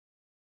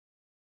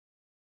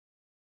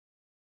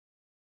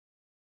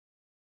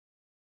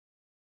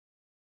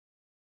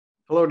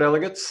Hello,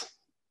 delegates.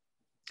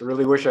 I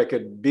really wish I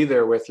could be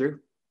there with you.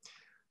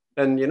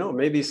 And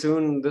maybe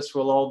soon this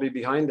will all be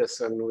behind us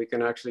and we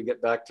can actually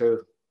get back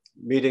to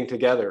meeting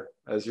together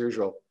as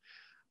usual.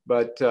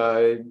 But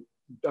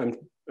I'm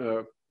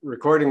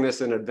recording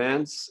this in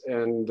advance.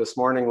 And this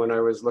morning when I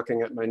was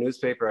looking at my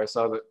newspaper, I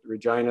saw that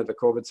Regina, the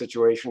COVID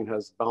situation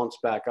has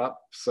bounced back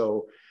up.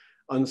 So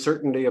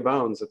uncertainty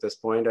abounds at this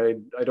point.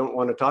 I don't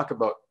want to talk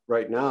about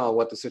right now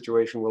what the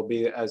situation will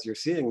be as you're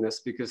seeing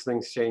this, because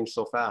things change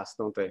so fast,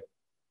 don't they?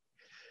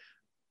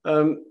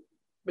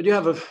 But you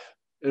have an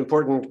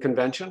important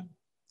convention.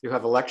 You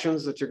have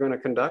elections that you're going to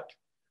conduct.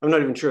 I'm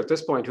not even sure at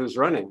this point who's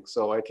running,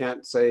 so I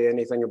can't say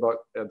anything about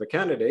the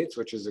candidates,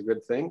 which is a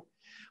good thing.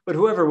 But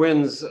whoever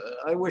wins,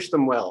 I wish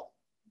them well.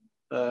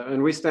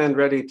 And we stand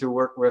ready to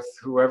work with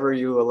whoever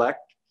you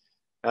elect.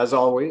 As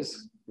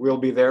always, we'll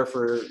be there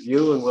for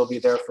you and we'll be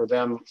there for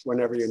them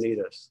whenever you need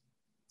us.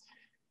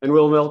 And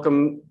we'll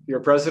welcome your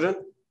president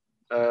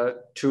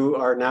to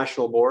our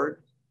national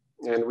board.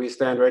 And we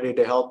stand ready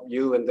to help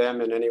you and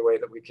them in any way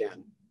that we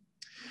can.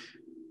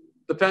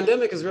 The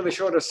pandemic has really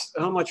showed us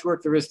how much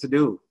work there is to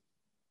do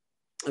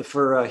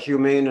for a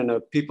humane and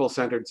a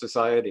people-centered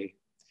society.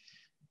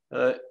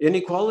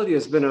 Inequality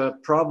has been a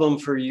problem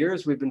for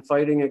years. We've been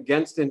fighting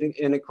against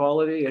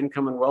inequality,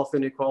 income and wealth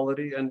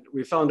inequality. And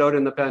we found out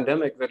in the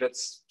pandemic that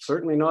it's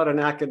certainly not an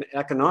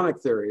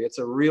economic theory. It's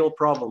a real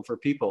problem for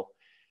people.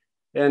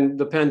 And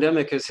the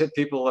pandemic has hit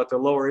people at the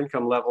lower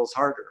income levels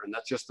harder. And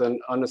that's just an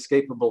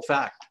unescapable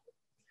fact.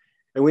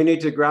 And we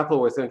need to grapple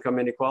with income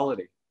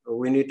inequality.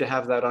 We need to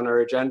have that on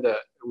our agenda.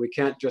 We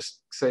can't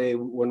just say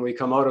when we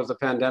come out of the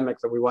pandemic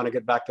that we want to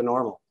get back to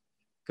normal,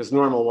 because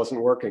normal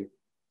wasn't working.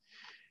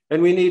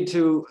 And we need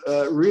to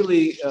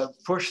really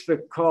push the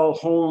call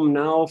home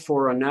now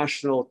for a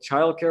national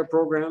childcare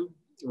program.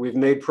 We've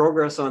made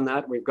progress on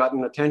that. We've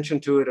gotten attention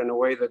to it in a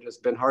way that has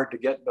been hard to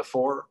get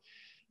before.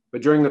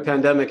 But during the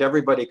pandemic,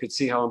 everybody could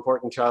see how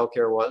important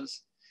childcare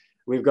was.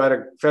 We've got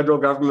a federal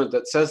government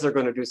that says they're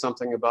going to do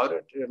something about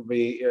it. It'll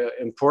be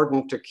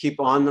important to keep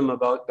on them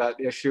about that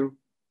issue.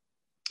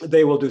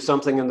 They will do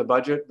something in the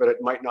budget, but it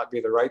might not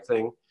be the right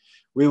thing.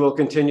 We will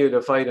continue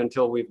to fight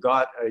until we've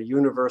got a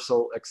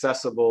universal,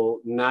 accessible,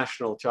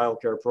 national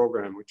childcare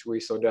program, which we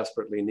so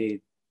desperately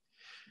need.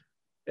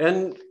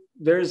 And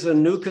there's a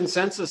new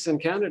consensus in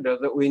Canada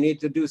that we need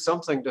to do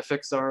something to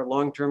fix our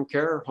long-term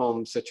care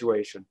home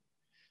situation.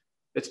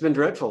 It's been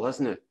dreadful,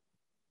 hasn't it?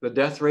 The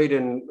death rate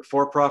in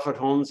for-profit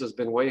homes has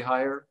been way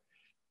higher.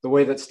 The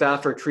way that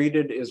staff are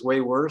treated is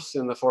way worse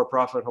in the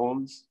for-profit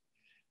homes.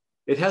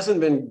 It hasn't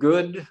been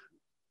good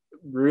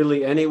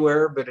really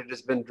anywhere, but it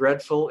has been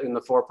dreadful in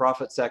the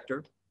for-profit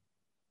sector.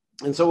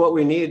 And so what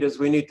we need is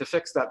we need to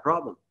fix that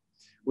problem.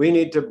 We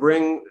need to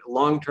bring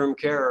long-term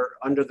care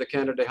under the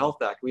Canada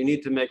Health Act. We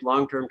need to make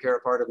long-term care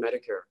part of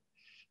Medicare.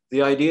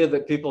 The idea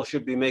that people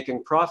should be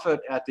making profit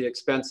at the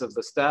expense of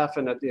the staff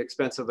and at the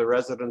expense of the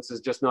residents is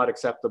just not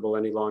acceptable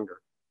any longer.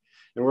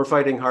 And we're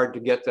fighting hard to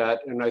get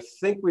that. And I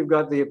think we've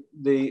got the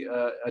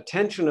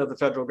attention of the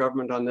federal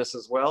government on this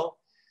as well,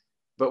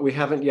 but we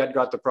haven't yet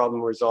got the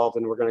problem resolved,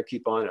 and we're going to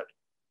keep on it.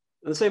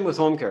 And the same with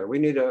home care. We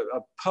need a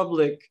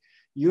public,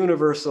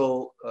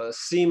 universal,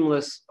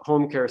 seamless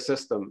home care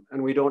system.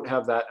 And we don't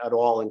have that at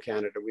all in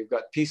Canada. We've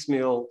got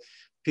piecemeal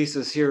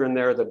pieces here and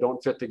there that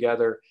don't fit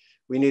together.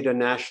 We need a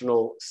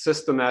national,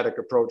 systematic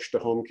approach to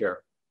home care.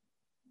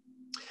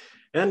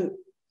 And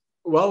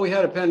while we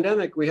had a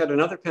pandemic, we had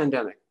another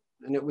pandemic.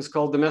 And it was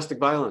called domestic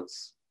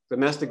violence.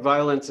 Domestic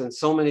violence in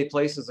so many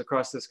places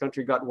across this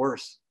country got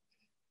worse.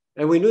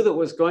 And we knew that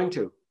was going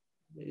to.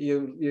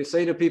 You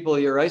say to people,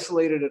 you're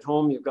isolated at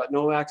home, you've got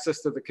no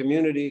access to the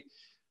community,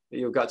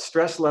 you've got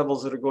stress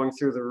levels that are going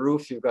through the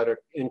roof, you've got an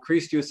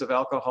increased use of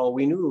alcohol.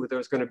 We knew there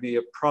was going to be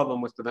a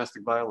problem with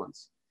domestic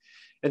violence.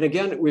 And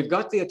again, we've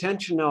got the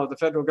attention now of the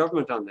federal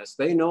government on this.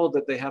 They know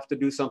that they have to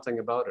do something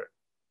about it.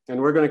 And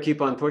we're going to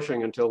keep on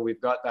pushing until we've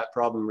got that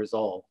problem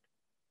resolved.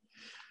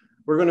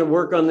 We're going to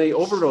work on the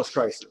overdose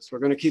crisis. We're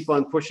going to keep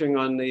on pushing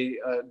on the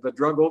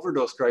drug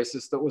overdose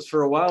crisis that was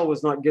for a while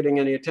was not getting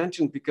any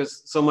attention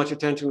because so much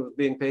attention was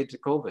being paid to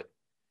COVID.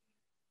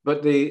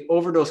 But the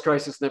overdose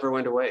crisis never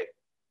went away.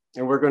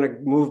 And we're going to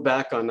move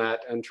back on that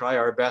and try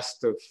our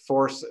best to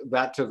force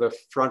that to the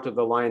front of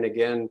the line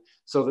again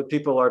so that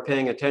people are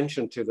paying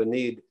attention to the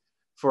need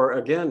for,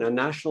 again, a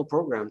national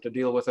program to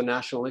deal with a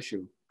national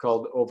issue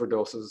called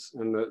overdoses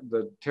and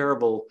the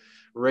terrible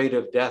rate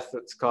of death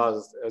that's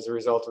caused as a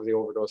result of the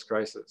overdose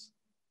crisis.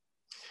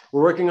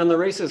 We're working on the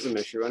racism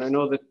issue, and I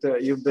know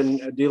that you've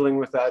been dealing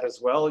with that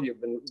as well.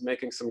 You've been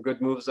making some good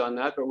moves on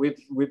that, but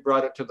we've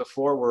brought it to the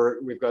fore.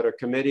 We've got a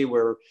committee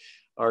where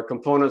our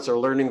components are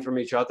learning from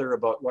each other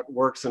about what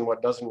works and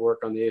what doesn't work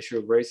on the issue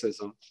of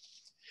racism.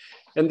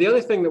 And the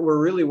other thing that we're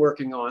really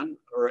working on,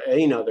 or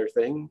another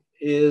thing,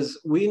 is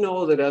we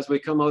know that as we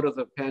come out of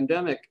the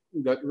pandemic,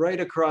 that right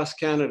across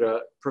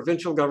Canada,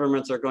 provincial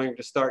governments are going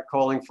to start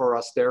calling for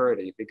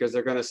austerity because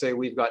they're going to say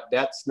we've got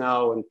debts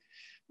now and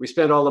we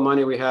spent all the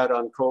money we had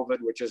on COVID,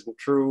 which isn't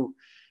true,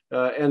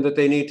 and that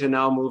they need to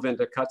now move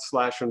into cut,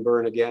 slash, and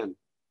burn again.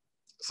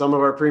 Some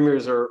of our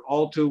premiers are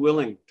all too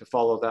willing to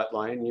follow that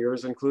line,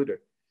 yours included.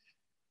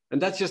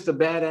 And that's just a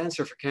bad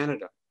answer for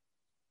Canada.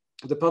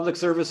 The public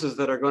services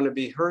that are going to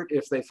be hurt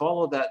if they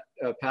follow that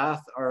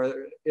path are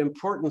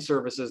important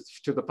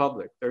services to the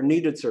public. They're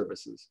needed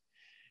services.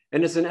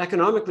 And it's an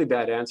economically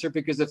bad answer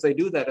because if they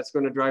do that, it's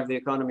going to drive the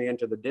economy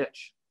into the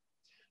ditch.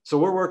 So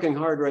we're working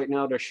hard right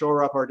now to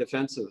shore up our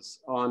defenses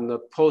on the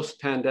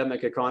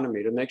post-pandemic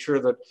economy to make sure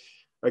that,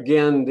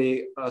 again,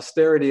 the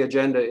austerity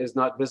agenda is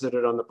not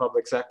visited on the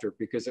public sector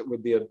because it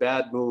would be a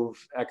bad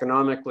move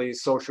economically,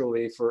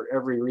 socially, for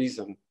every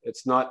reason.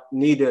 It's not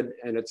needed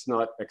and it's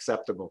not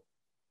acceptable.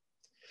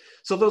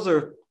 So those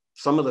are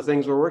some of the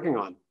things we're working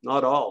on,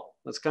 not all.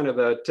 That's kind of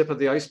the tip of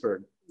the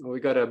iceberg. We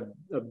got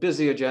a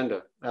busy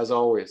agenda, as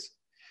always.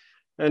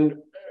 And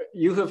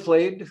you have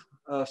played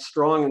a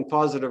strong and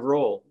positive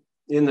role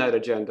in that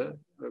agenda.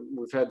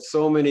 We've had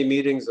so many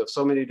meetings of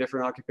so many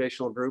different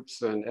occupational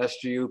groups, and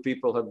SGEU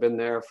people have been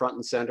there front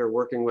and center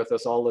working with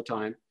us all the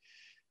time.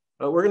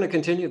 We're going to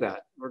continue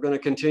that. We're going to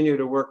continue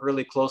to work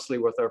really closely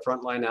with our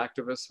frontline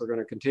activists. We're going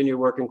to continue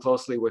working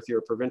closely with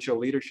your provincial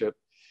leadership.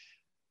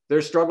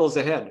 There's struggles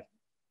ahead.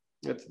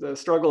 The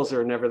struggles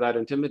are never that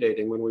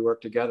intimidating when we work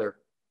together.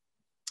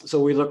 So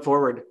we look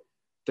forward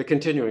to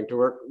continuing to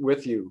work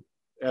with you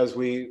as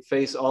we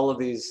face all of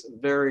these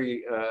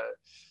very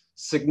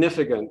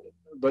significant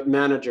but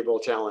manageable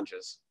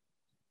challenges.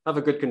 Have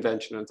a good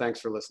convention, and thanks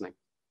for listening.